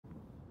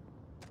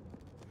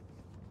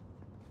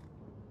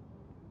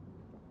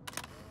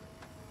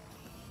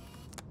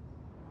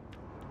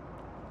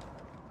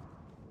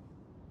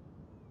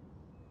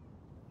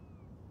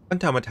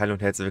Und damit hallo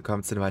und herzlich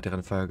willkommen zu einer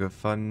weiteren Folge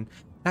von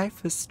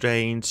Life is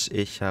Strange.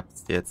 Ich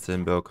hab's jetzt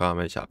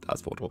hinbekommen, ich habe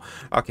das Foto.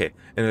 Okay,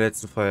 in der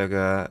letzten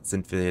Folge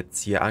sind wir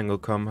jetzt hier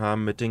angekommen,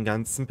 haben mit den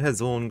ganzen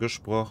Personen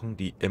gesprochen,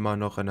 die immer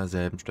noch an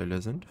derselben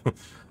Stelle sind.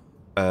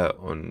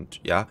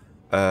 Und ja,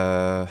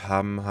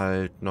 haben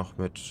halt noch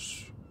mit...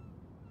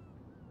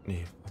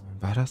 Nee,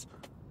 wann war das?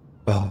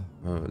 Oh,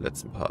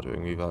 letzten Part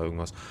irgendwie war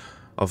irgendwas.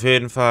 Auf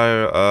jeden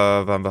Fall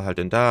waren wir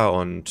halt da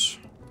und...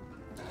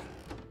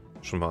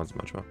 Schon Wahnsinn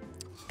manchmal.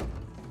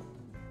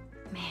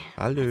 Man,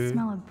 Hallo. the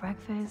smell of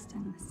breakfast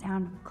and the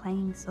sound of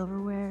clanging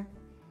silverware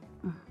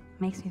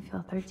makes me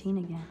feel 13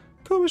 again.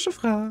 Komische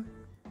Frage.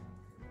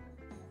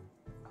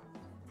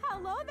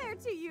 Hello there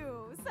to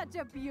you. Such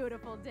a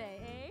beautiful day,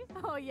 eh?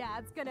 Oh yeah,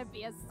 it's gonna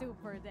be a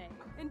super day.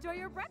 Enjoy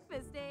your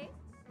breakfast, eh?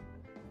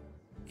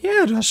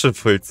 Ja, du hast schon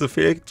voll zu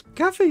viel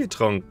Kaffee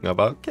getrunken,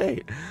 aber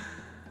okay.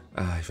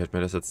 Ich werde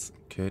mir das jetzt...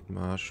 Kate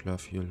Marsh,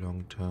 Love You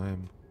Long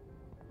Time.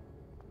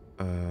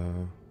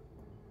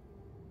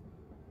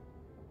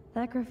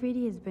 That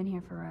graffiti has been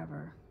here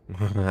forever.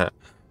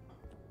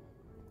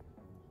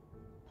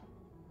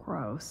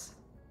 Gross.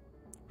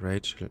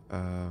 Rachel,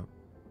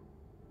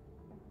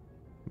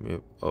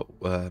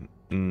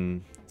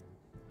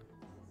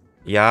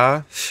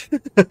 ja.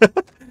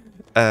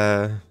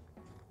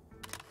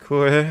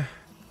 Cool.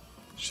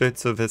 Schön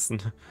zu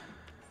wissen.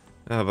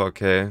 Aber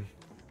okay.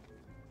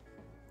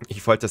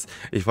 Ich wollte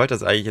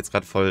das eigentlich jetzt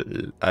gerade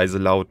voll, also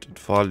laut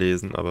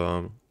vorlesen,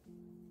 aber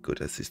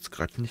gut, dass ich es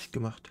gerade nicht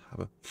gemacht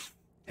habe.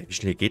 Hey, wie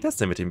schnell geht das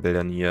denn mit den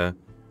Bildern hier?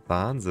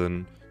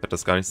 Wahnsinn. Ich habe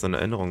das gar nicht so in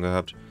Erinnerung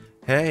gehabt.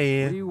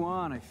 Hey. What do you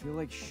want? I feel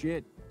like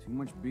shit. Too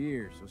much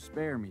beer, so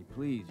spare me,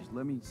 please. Just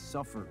let me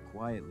suffer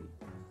quietly.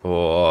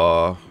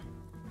 Oh.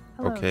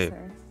 Hello, Okay.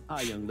 sir.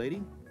 Hi, young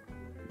lady.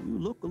 You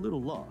look a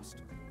little lost.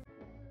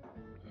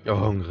 Oh,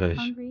 hungrig.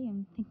 Hungry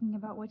and thinking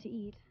about what to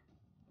eat.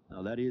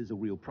 Now, that is a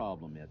real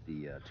problem at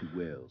the Two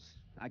Wells.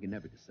 I can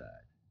never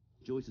decide.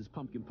 Joyce's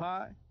pumpkin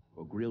pie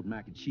or grilled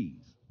mac and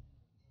cheese?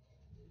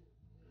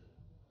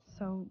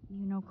 So,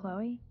 you know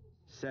Chloe?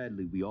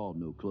 Sadly, we all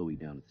know Chloe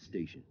down at the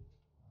station.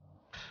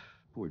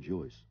 Poor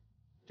Joyce.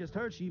 Just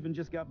heard she even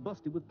just got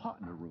busted with pot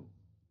in her room.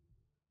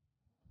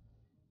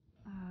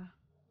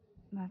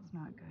 That's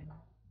not good.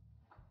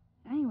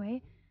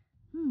 Anyway,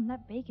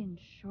 that bacon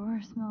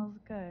sure smells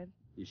good.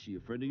 Is she a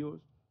friend of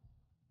yours?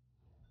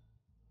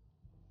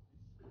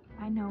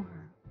 I know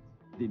her.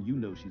 Then you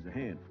know she's a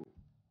handful.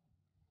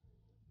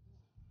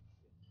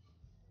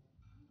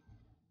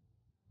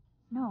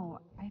 No,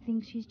 I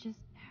think she's just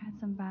had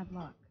some bad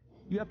luck.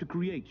 You have to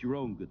create your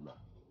own good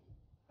luck.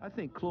 I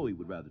think Chloe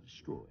would rather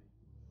destroy.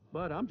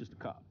 But I'm just a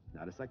cop,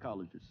 not a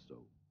psychologist, so...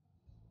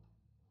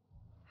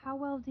 How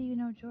well do you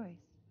know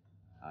Joyce?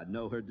 I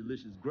know her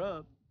delicious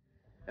grub.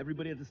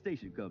 Everybody at the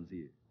station comes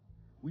here.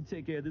 We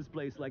take care of this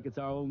place like it's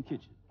our own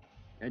kitchen.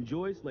 And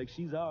Joyce like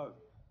she's our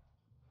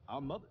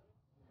mother.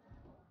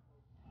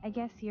 I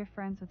guess you're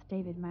friends with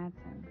David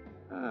Madsen.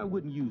 I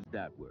wouldn't use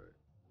that word.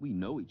 We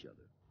know each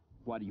other.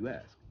 Why do you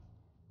ask?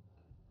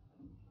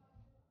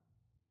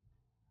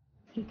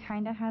 He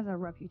kinda has a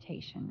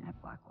reputation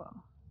at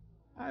Blackwell.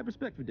 I have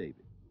respect for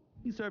David.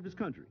 He served his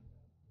country.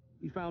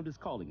 He found his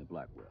calling at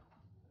Blackwell.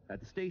 At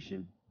the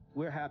station,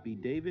 we're happy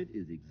David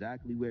is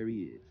exactly where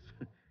he is.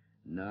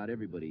 Not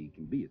everybody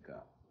can be a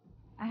cop.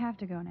 I have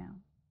to go now.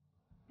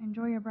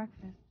 Enjoy your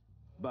breakfast.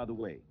 By the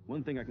way,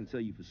 one thing I can tell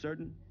you for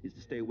certain is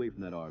to stay away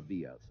from that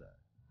RV outside.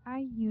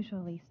 I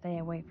usually stay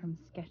away from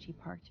sketchy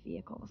parked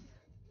vehicles.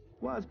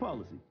 Wise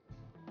policy.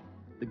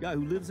 The guy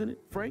who lives in it,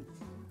 Frank,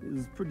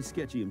 is pretty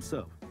sketchy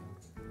himself.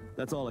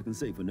 That's all I can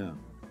say for now.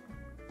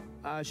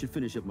 I should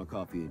finish up my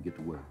coffee and get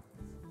to work.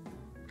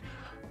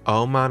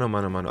 Oh Mann, oh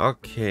Mann, oh Mann.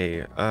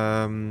 Okay,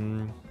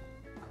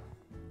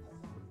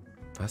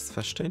 was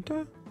steht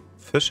da?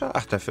 Fischer?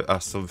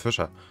 Ach so,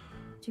 Fischer.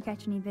 Did you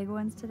catch any big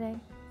ones today?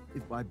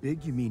 If by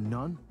big you mean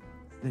none,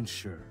 then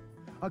sure.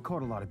 I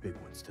caught a lot of big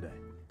ones today.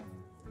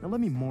 Now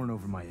let me mourn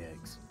over my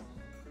eggs.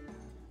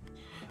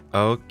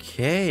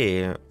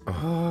 Okay.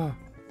 Oh,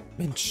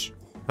 Mensch.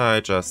 Hi,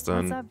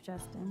 Justin. What's up,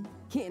 Justin?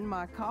 Getting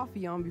my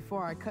coffee on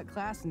before I cut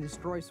class and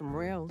destroy some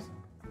rails.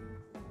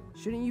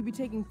 Shouldn't you be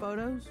taking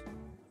photos?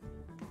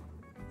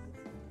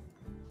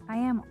 I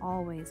am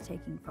always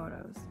taking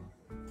photos.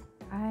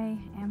 I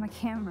am a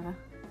camera.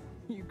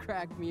 You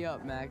crack me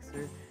up,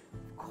 Maxter.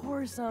 Of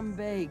course I'm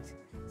baked,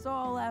 so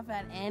I'll laugh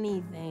at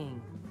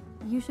anything.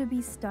 You should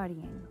be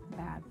studying,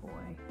 bad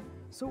boy.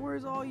 So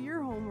where's all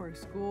your homework,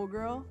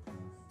 schoolgirl?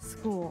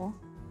 School.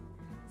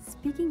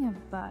 Speaking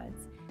of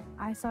buds,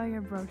 I saw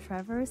your bro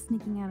Trevor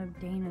sneaking out of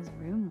Dana's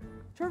room.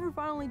 Trevor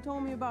finally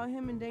told me about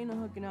him and Dana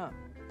hooking up.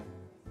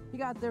 He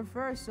got there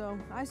first, so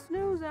I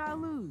snooze and I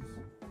lose.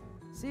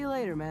 See you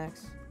later,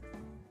 Max.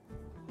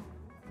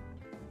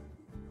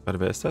 Warte,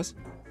 wer ist das?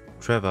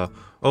 Trevor.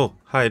 Oh,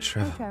 hi, Hey,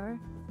 Trevor. Trevor.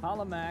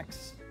 Holla,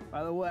 Max.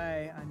 By the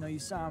way, I know you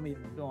saw me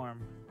in the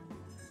dorm.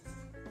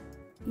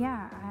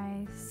 Yeah,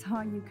 I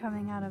saw you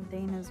coming out of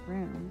Dana's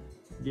room.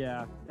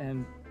 Yeah,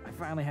 and I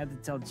finally had to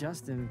tell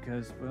Justin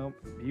because, well,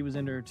 he was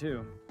into her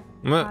too.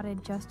 How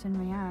did Justin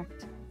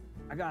react?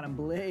 I got him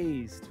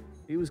blazed.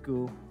 He was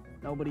cool.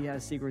 Nobody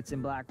has secrets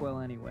in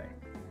Blackwell anyway.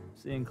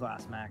 See you in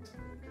class, Max.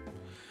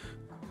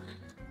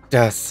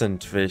 Das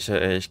sind welche,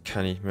 ey. Ich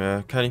kann nicht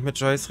mehr. Kann ich mit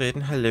Joyce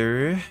reden?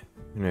 Hallo?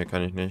 Nee,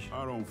 kann ich nicht.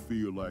 I don't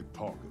feel like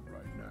talking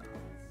right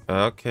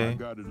now. Okay. I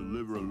gotta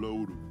deliver a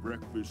load of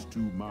breakfast to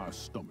my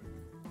stomach.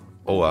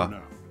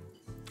 Oha.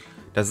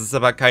 Das ist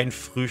aber kein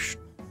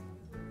Frühstück.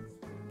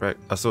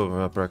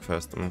 Achso,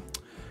 Breakfast.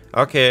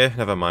 Okay,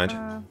 never mind.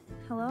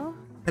 Hello?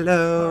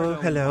 Hello,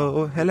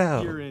 hello,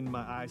 hello. You're in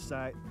my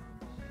eyesight.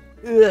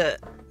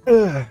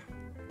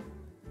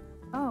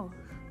 Oh,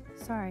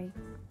 sorry.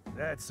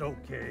 That's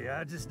okay.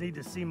 I just need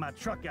to see my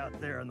truck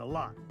out there in the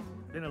lot.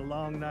 Been a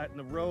long night on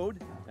the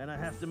road, and I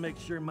have to make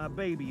sure my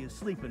baby is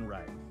sleeping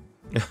right.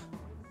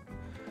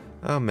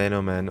 Oh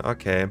man,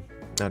 okay.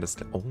 Ja, das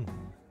ist... Oh,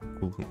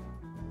 Kuchen.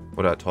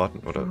 Oder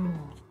Torten, oder...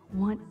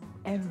 Want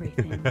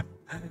everything.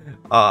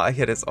 Ah, ich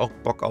hätte jetzt auch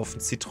Bock auf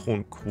einen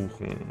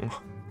Zitronenkuchen.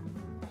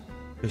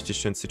 Richtig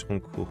schön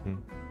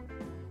Zitronenkuchen.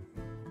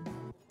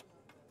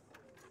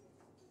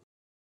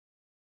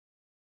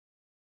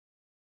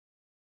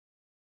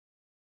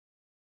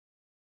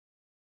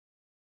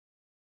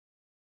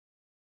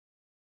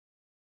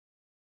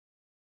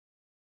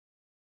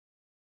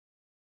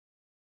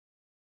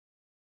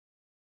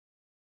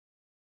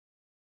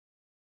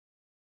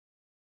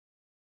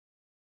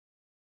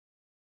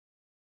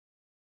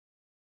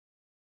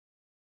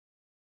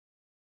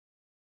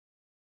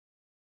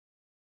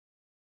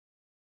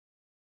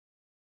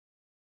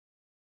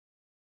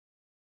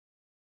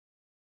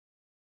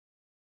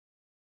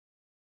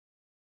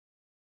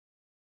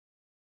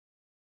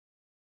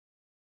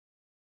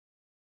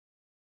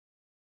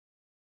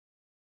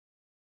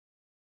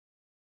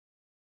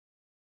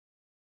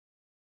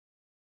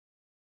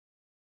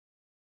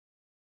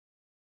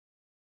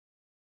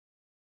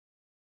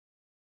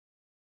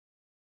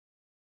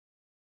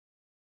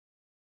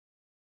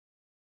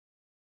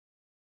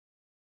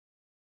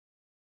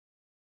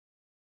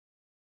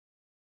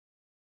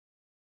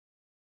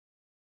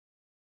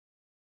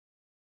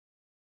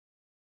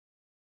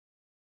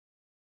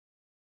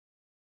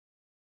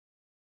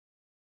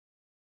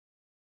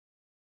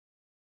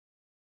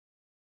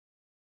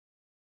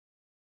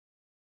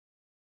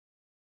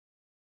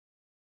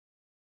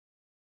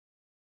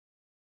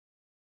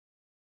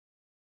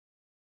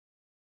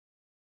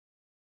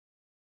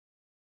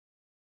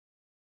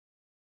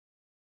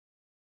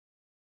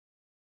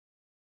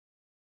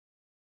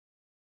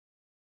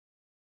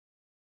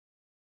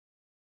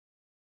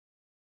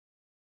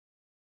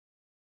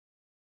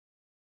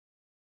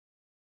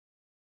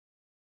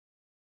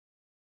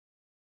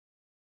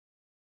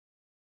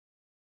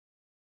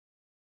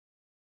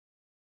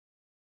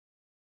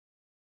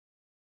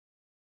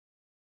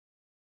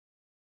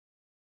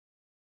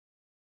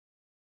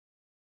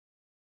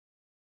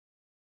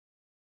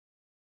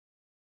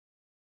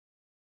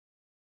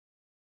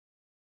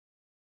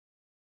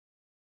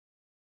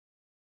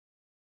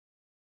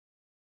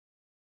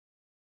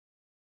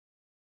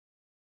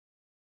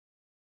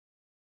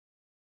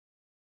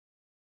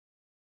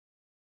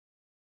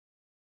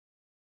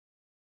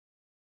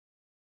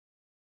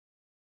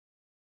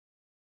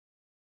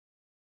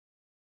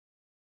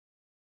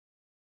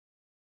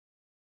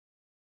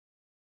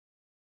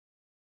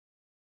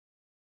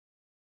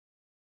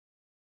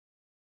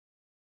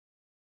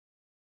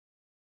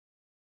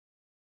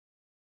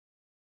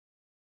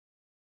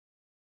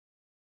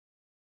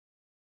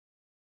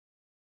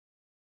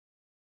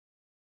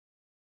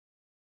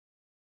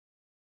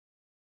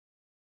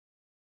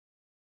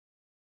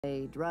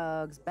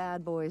 Drugs,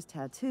 bad boys,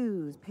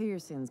 tattoos,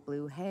 piercings,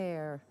 blue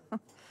hair.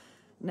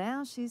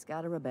 Now she's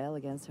got to rebel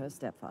against her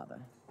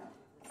stepfather.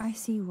 I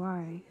see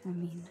why. I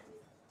mean...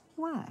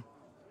 Why?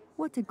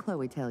 What did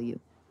Chloe tell you?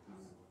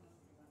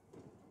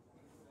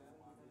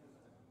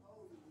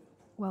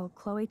 Well,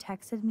 Chloe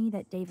texted me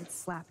that David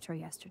slapped her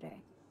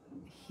yesterday.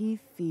 He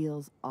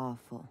feels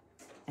awful,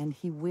 and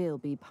he will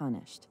be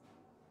punished.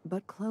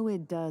 But Chloe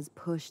does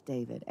push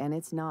David, and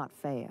it's not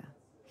fair.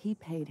 He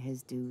paid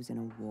his dues in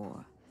a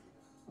war.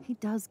 He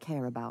does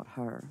care about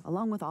her,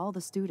 along with all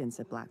the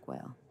students at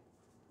Blackwell.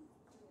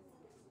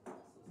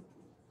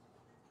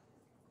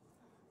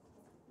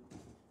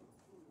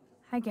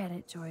 I get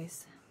it,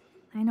 Joyce.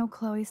 I know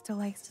Chloe still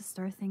likes to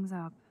stir things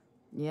up.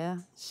 Yeah,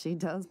 she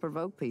does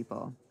provoke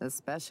people,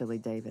 especially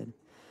David.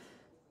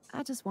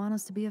 I just want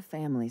us to be a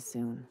family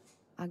soon.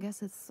 I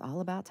guess it's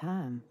all about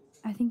time.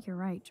 I think you're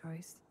right,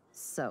 Joyce.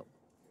 So,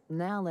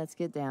 now let's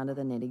get down to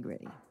the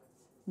nitty-gritty.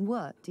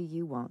 What do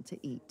you want to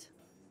eat?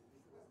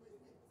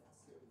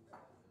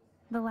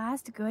 The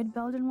last good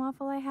Belgian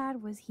waffle I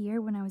had was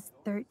here when I was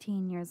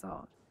 13 years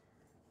old.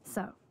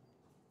 So,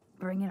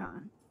 bring it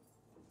on.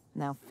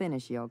 Now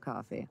finish your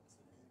coffee.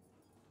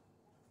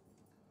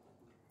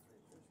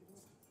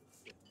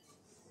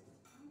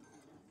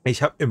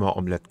 Ich habe immer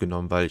Omelette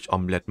genommen, weil ich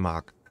Omelette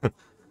mag.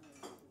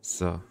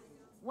 So.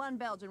 One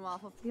Belgian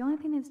waffle. The only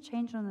thing that's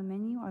changed on the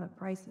menu are the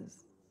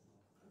prices.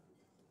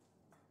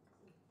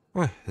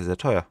 Oh, sehr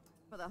teuer.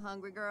 For the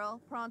hungry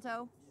girl,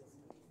 pronto?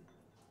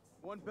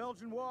 One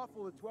Belgian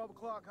waffle at 12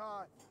 o'clock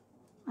hot.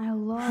 I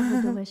love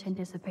the delicious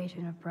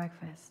anticipation of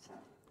breakfast.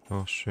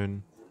 Oh,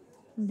 schön.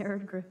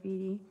 Nerd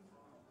graffiti.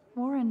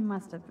 Warren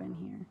must have been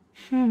here.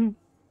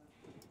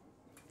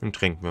 Dann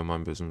trinken wir mal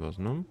ein bisschen was,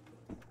 ne?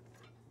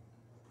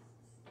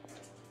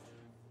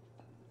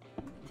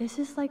 This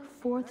is like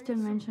fourth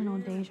dimensional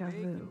deja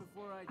vu.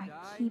 I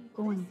keep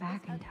going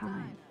back in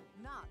time.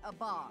 Not a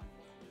bar.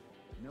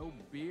 No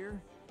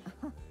beer?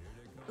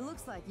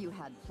 Looks like you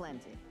had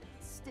plenty.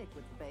 Stick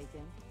with the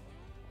bacon.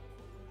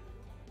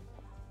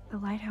 The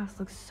lighthouse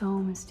looks so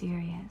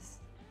mysterious.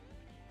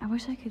 I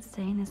wish I could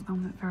stay in this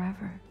moment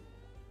forever.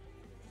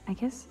 I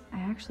guess I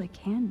actually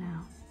can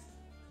now.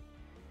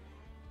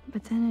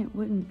 But then it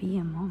wouldn't be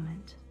a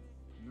moment.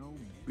 No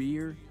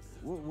beer?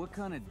 What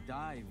kind of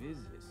dive is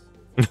this?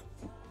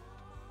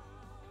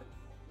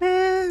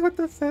 What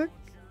the fuck?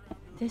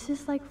 This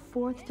is like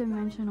fourth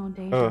dimensional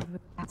deja vu.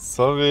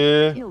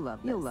 Sorry. You'll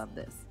love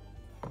this.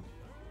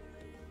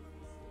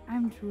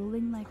 I'm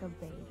drooling like a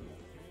baby.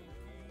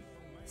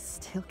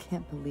 Still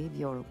can't believe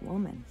you're a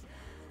woman.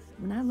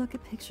 When I look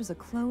at pictures of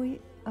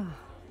Chloe,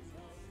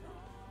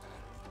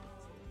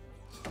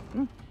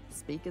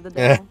 speak of the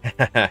devil.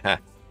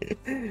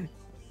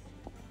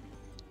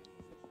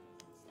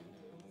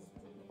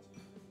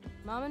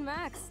 Mom and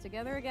Max,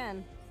 together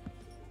again.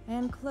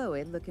 And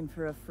Chloe looking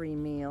for a free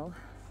meal.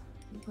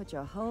 You put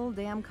your whole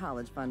damn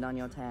college fund on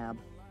your tab.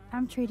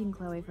 I'm treating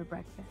Chloe for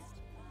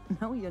breakfast.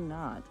 No, you're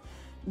not.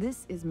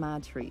 This is my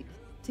treat.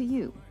 To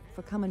you,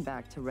 for coming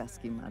back to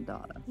rescue my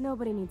daughter.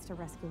 Nobody needs to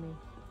rescue me.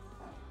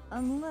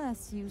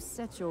 Unless you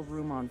set your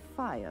room on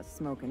fire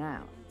smoking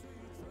out.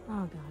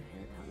 Oh god,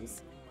 here it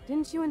comes.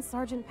 Didn't you and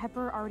Sergeant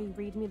Pepper already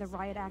read me the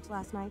riot act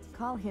last night?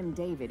 Call him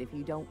David if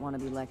you don't want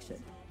to be lectured.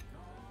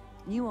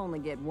 You only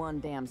get one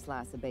damn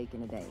slice of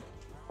bacon a day.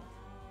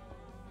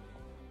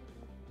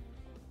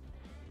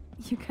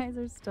 You guys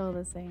are still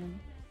the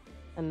same.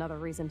 Another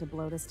reason to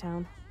blow this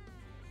town.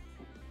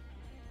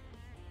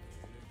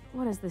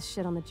 What is this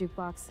shit on the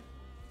jukebox?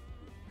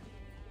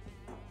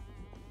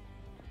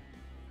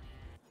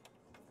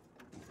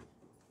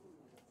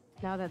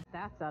 Now that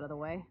that's out of the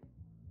way.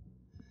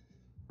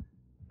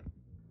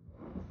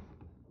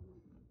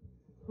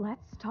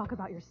 Let's talk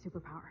about your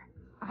superpower.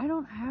 I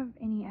don't have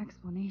any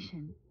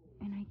explanation,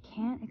 and I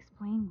can't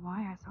explain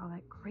why I saw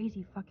that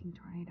crazy fucking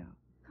tornado.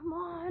 Come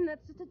on,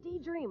 that's just a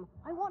daydream.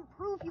 I want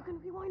proof you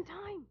can rewind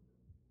time.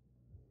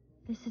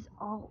 This is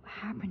all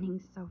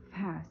happening so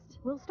fast.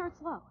 We'll start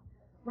slow.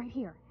 Right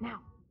here,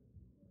 now.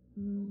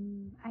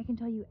 I can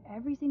tell you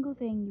every single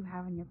thing you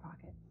have in your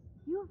pocket.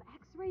 You have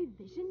X-ray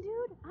vision,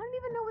 dude? I don't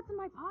even know what's in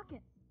my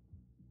pocket.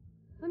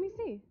 Let me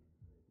see.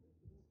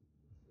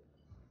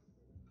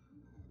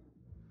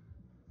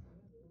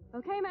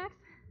 Okay, Max.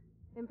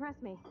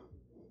 Impress me.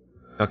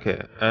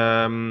 Okay,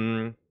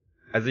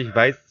 also ich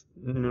weiß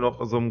nur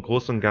noch so im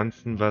Großen und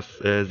Ganzen, was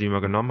sie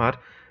immer genommen hat.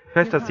 Ich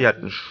weiß, dass sie hat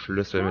einen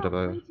Schlüssel mit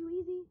dabei. Way too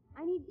easy.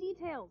 I need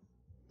details.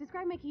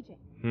 Describe my keychain.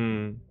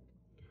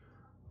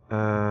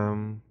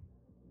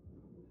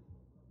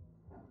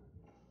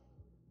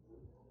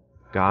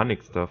 Gar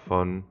nichts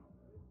davon.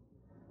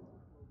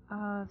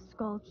 A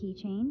skull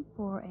keychain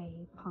for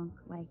a punk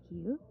like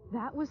you.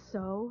 That was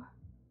so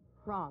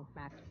wrong,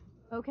 Max.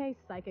 Okay,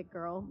 psychic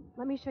girl.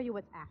 Let me show you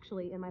what's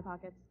actually in my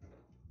pockets.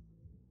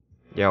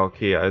 Ja,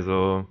 okay,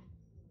 also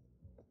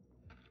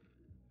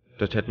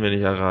das hätten wir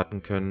nicht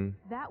erraten können.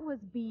 That was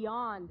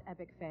beyond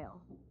epic fail.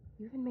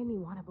 You even made me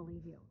want to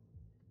believe you.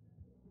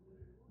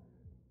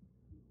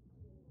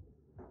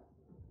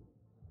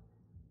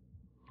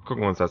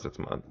 Gucken wir uns das jetzt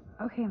mal an.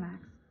 Okay,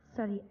 Max.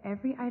 Study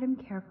every item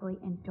carefully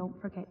and don't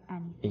forget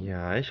anything.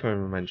 Ja, ich hole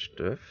mir meinen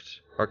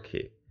Stift.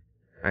 Okay.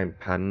 Ein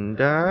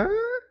Panda.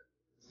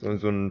 So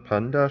ein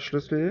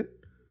Panda-Schlüssel.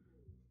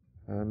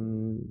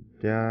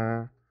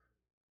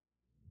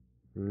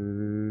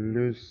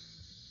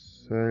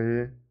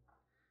 Panda-Schlüssel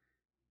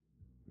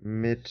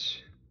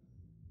mit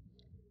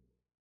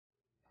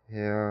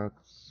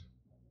Herzform.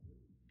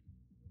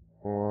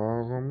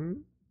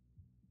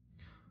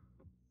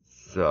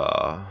 So.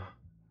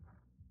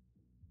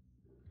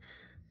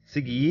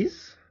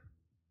 Ziggis.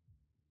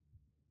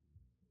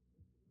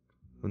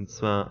 Und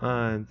zwar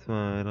 1,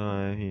 2,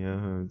 3, 4,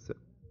 5, 6.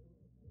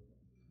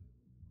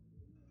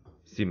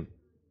 7.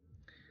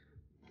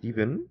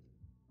 7.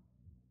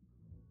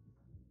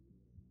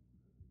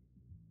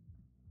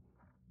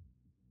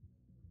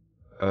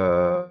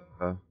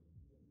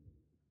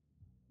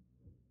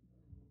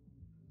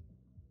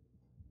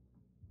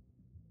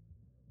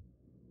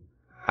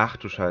 Ach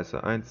du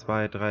Scheiße. 1,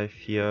 2, 3,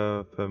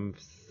 4, 5,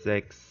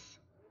 6.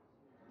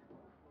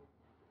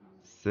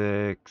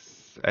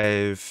 6,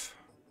 11.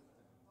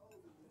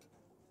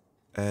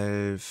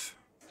 11.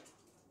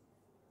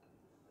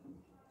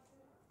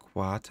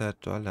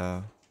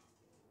 $2.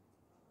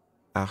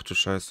 Ach du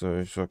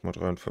Scheiße, ich sag mal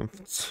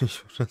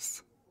 53 oder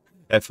so.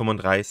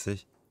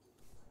 35.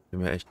 Bin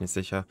mir echt nicht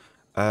sicher.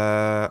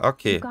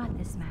 Okay.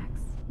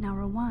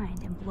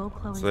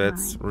 So,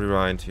 jetzt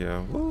Rewind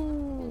hier.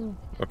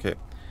 Okay.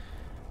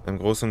 Im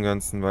Großen und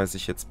Ganzen weiß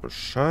ich jetzt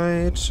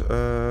Bescheid.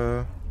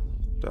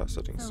 Da ist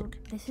der Dings. So, Okay.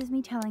 this is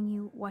me telling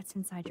you what's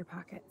inside your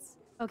pockets.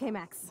 Okay,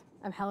 Max.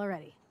 I'm hella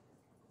ready.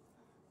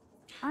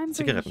 I'm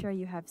pretty Zigaretten. sure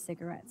you have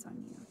cigarettes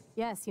on you.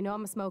 Yes, you know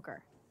I'm a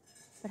smoker.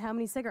 But how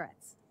many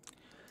cigarettes?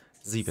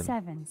 7.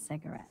 7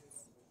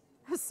 cigarettes.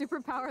 A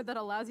superpower that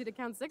allows you to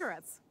count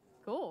cigarettes.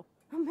 Cool.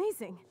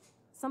 Amazing.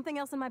 Something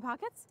else in my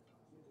pockets?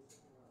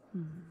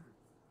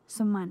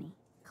 Some money.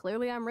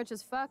 Clearly I'm rich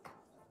as fuck.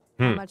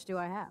 How much do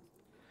I have?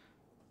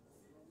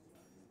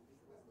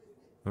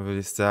 Dann würde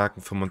ich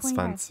sagen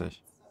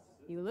 25.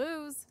 You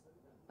lose.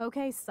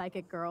 Okay,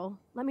 psychic girl.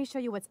 Let me show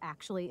you what's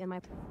actually in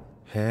my...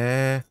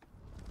 Hä?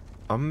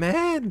 Oh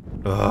man.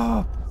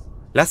 Oh.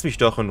 Lass mich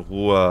doch in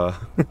Ruhe.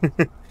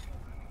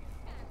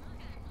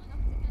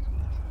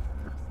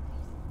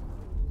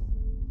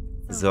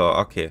 So,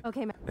 okay.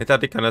 Okay, Ich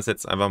dachte, ich kann das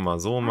jetzt einfach mal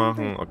so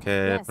machen.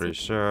 Okay, Yes. pretty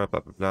sure, bla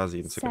bla bla,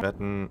 7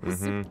 Zigaretten.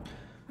 Mhm.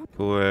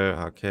 Cool,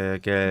 okay,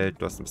 Geld,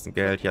 du hast ein bisschen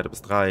Geld. Ja, du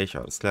bist reich,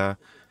 alles klar.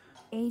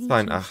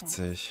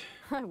 82.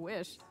 I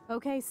wish.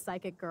 Okay,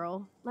 psychic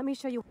girl. Let me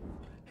show you...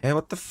 Hey,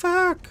 what the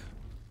fuck?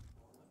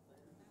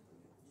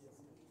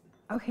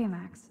 Okay,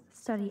 Max.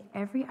 Study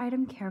every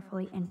item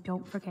carefully and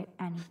don't forget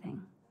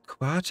anything.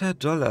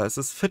 $1/4. Ist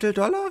es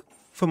 $0,25?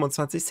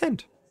 25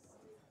 Cent.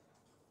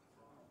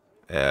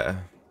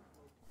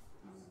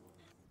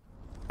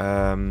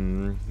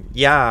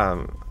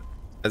 Ja.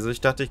 Also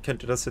ich dachte, ich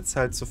könnte das jetzt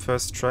halt zu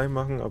First Try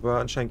machen, aber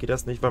anscheinend geht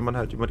das nicht, weil man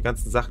halt über die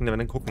ganzen Sachen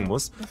dann gucken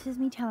muss. This is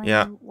me telling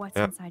Ja, you what's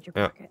ja, inside your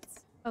ja.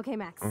 pockets. Okay,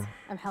 Max.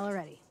 I'm hella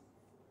ready.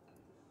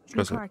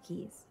 Your Schlüssel. car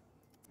keys.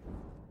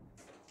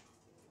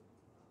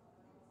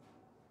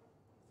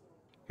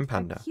 Ein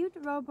Panda. A cute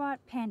robot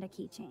panda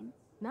keychain.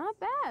 Not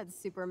bad,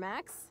 Super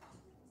Max.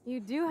 You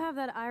do have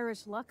that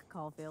Irish luck,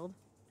 Caulfield.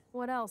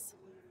 What else?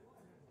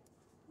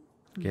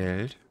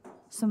 Geld.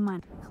 Some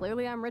money.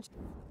 Clearly I'm rich.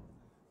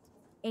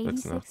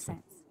 86 nothing.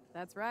 cents.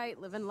 That's right,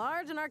 living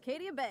large in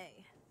Arcadia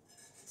Bay.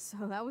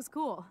 So that was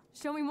cool.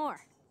 Show me more.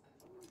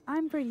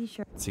 I'm pretty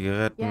sure.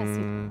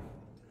 Zigaretten.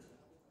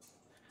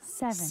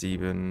 7.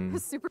 7.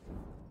 Super...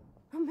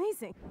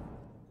 Amazing.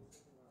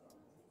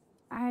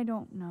 I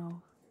don't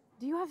know.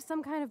 Do you have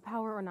some kind of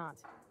power or not?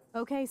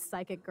 Okay,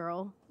 psychic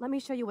girl. Let me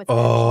show you what's... Oh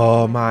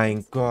actually in my mein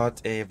pockets.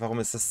 Gott, ey. Warum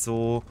ist das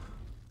so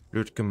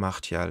blöd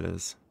gemacht hier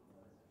alles?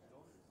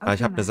 Ah,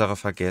 ich Okay, habe eine Max. Sache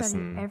Study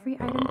vergessen. every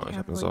item Oh, ich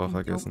habe eine carefully Sache and don't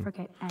vergessen.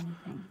 forget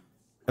anything.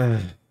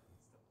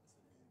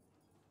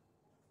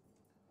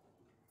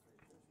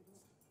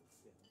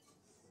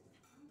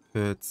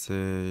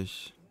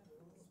 40.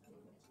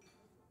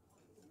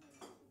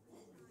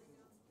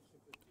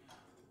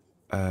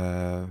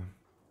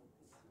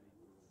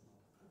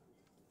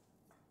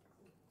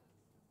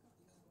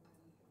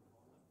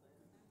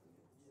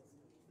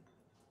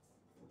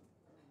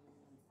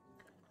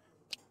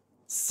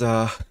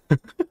 So.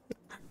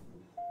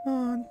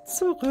 Und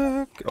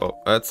zurück.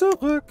 Oh,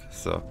 zurück.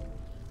 So.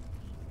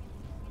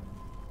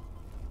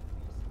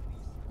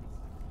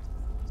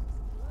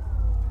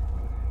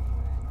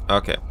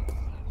 Okay.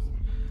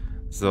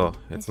 So,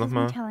 jetzt This is me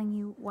nochmal. telling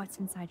you what's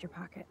inside your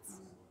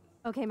pockets.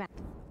 Okay, Max.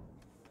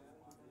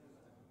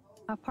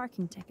 A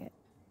parking ticket.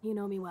 You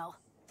know me well.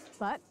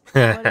 But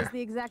what is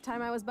the exact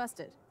time I was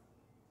busted?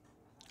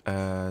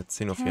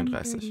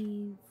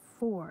 10:34 Uhr.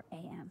 10:34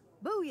 a.m.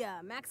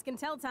 Booyah! Max can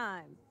tell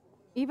time.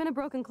 Even a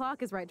broken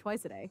clock is right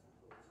twice a day.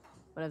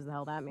 Whatever the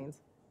hell that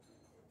means.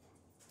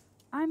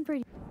 I'm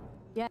pretty...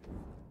 Yeah.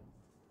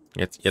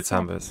 Jetzt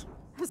haben wir es.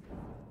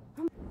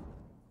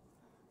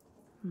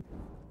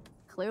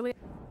 Clearly...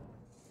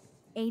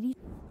 80...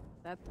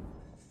 That...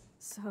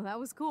 So that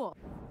was cool.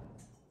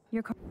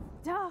 Your car...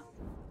 Duh!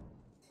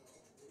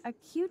 A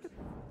cute...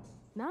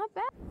 Not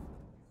bad.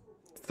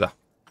 So.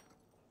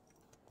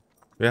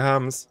 Wir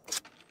haben's.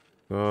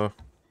 So.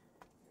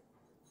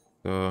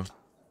 So.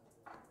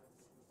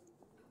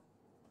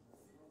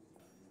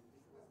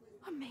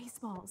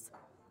 Amazeballs.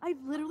 I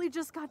literally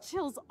just got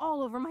chills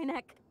all over my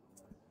neck.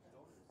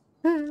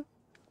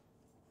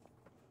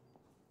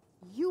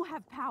 You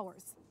have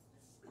powers.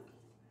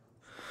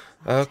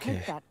 Okay.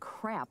 Take that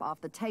crap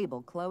off the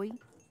table, Chloe.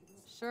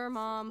 Sure,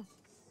 Mom.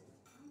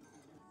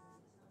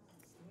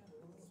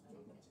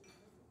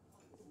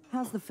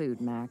 How's the food,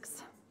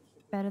 Max?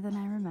 Better than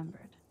I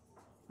remembered.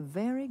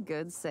 Very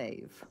good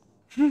save.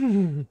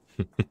 Man,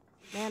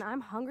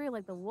 I'm hungry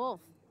like the wolf.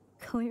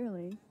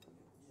 Clearly.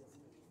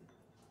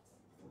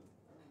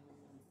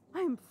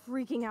 I'm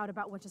freaking out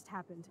about what just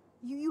happened.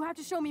 You have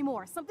to show me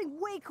more. Something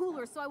way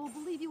cooler so I will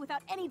believe you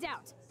without any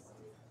doubt.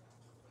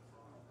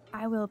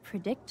 I will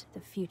predict the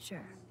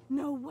future.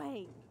 No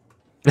way.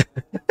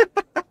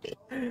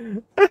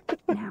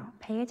 Now,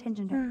 pay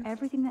attention to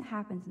everything that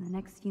happens in the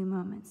next few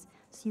moments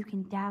so you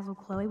can dazzle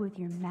Chloe with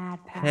your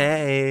mad power.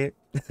 Hey.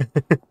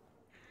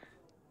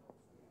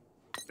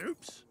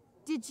 Oops.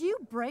 Did you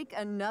break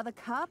another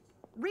cup?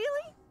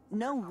 Really?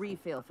 No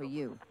refill for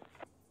you.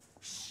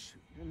 Shh.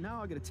 And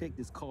now I gotta take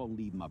this call and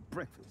leave my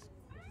breakfast.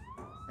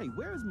 Hey,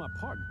 where is my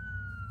partner?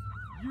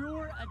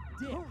 You're a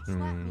dick. Don't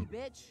slap me,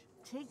 bitch.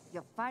 Take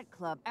your fight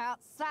club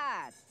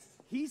outside.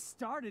 He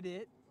started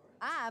it.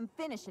 I'm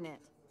finishing it.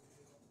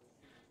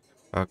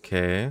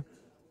 Okay.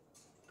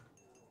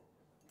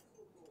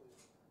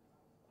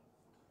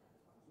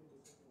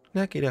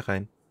 Na, geh da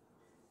rein.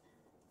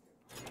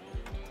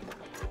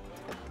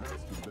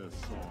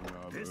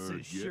 This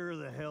is sure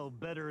the hell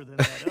better than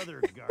that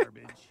other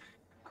garbage.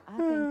 I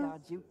think our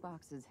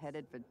jukebox is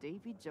headed for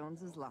Davy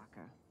Jones's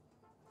locker.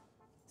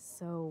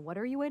 So, what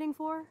are you waiting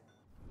for?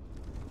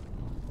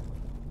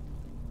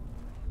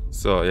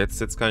 So,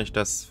 jetzt kann ich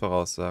das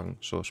voraussagen.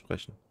 So,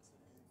 sprechen.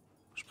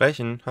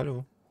 Sprechen,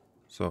 hallo.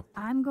 So.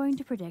 I'm going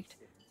to predict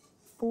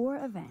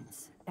 4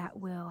 events that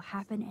will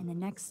happen in the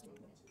next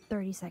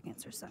 30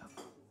 seconds or so.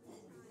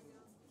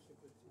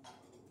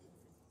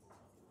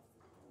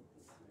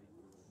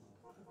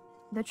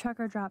 The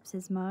trucker drops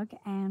his mug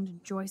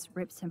and Joyce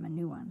rips him a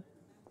new one.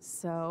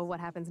 So, what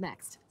happens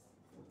next?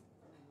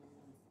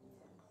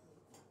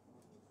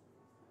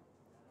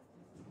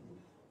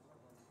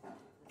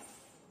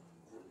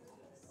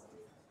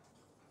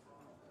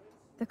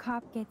 The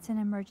cop gets an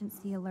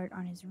emergency alert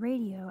on his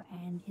radio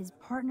and his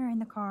partner in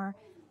the car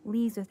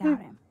leaves without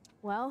him.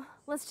 Well,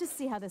 let's just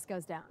see how this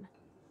goes down.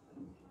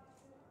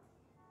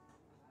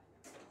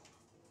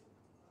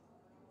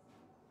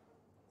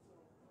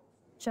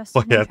 Just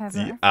as Feuert Trevor sie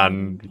are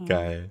an, fighting wie in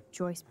geil. hand,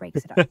 Joyce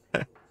breaks it up.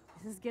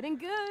 This is getting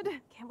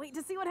good. Can't wait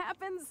to see what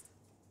happens.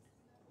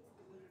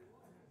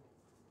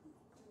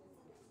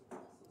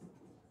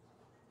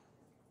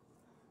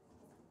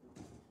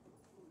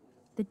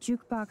 The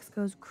jukebox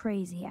goes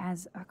crazy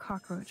as a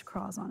cockroach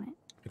crawls on it.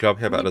 Ich glaube,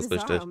 ich habe Pretty alles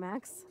richtig. bizarro,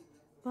 Max.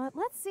 But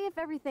let's see if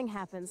everything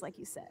happens like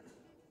you said.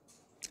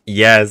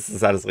 Yes,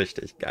 ist alles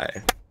richtig.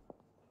 Geil.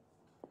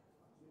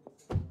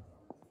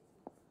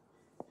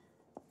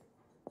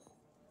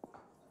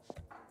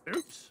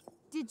 Oops.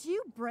 Did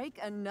you break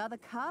another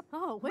cup?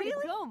 Oh, way to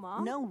go,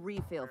 Mom. No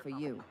refill for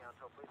you.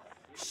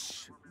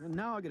 Shh.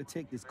 Now I gotta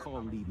take this call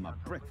and leave my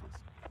breakfast.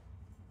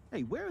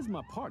 Hey, where is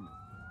my partner?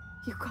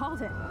 You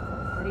called it.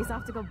 But he's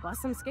off to go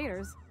bust some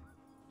skaters.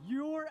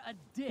 You're a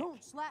dick.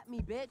 Don't slap me,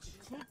 bitch.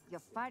 Take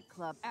your fight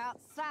club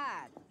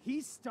outside.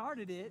 He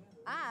started it.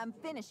 I'm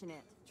finishing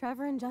it.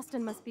 Trevor and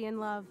Justin must be in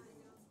love.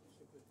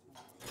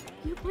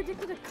 You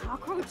predicted a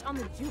cockroach on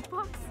the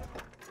jukebox?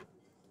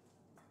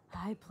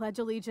 I pledge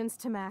allegiance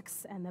to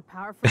Max and the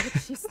power for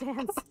which she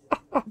stands.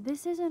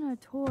 This isn't a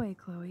toy,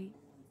 Chloe.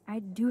 I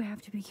do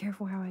have to be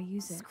careful how I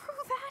use it. Screw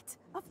that!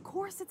 Of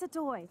course it's a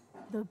toy.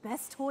 The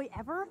best toy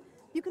ever?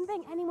 You can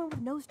bang anyone with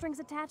no strings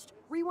attached,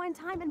 rewind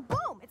time, and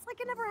boom! It's like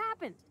it never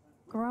happened.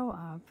 Grow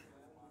up.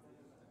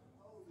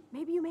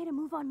 Maybe you made a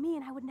move on me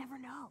and I would never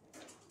know.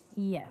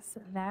 Yes,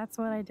 that's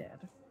what I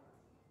did.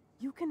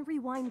 You can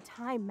rewind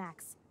time,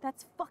 Max.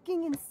 That's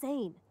fucking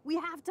insane. We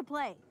have to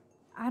play.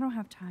 I don't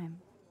have time.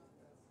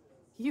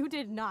 You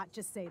did not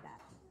just say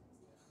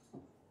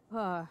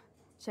that.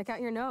 Check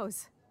out your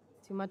nose.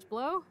 Too much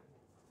blow?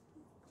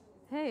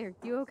 Hey, are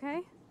you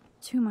okay?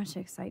 Too much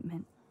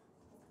excitement.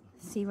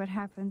 See what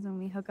happens when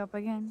we hook up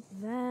again?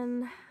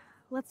 Then,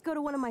 let's go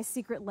to one of my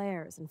secret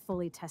lairs and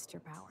fully test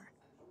your power.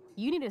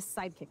 You need a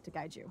sidekick to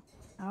guide you.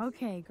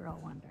 Okay, Girl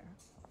Wonder.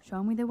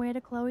 Show me the way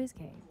to Chloe's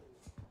cave.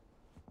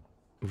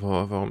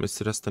 Boah, warum isst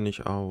du das denn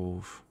nicht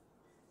auf?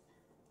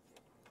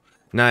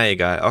 Na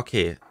egal,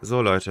 okay.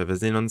 So Leute, wir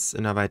sehen uns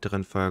in einer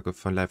weiteren Folge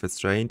von Life is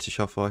Strange. Ich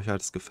hoffe, euch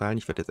hat es gefallen.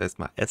 Ich werde jetzt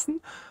erstmal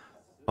essen.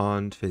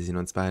 Und wir sehen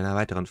uns bei einer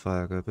weiteren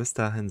Folge. Bis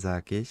dahin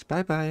sage ich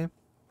bye bye.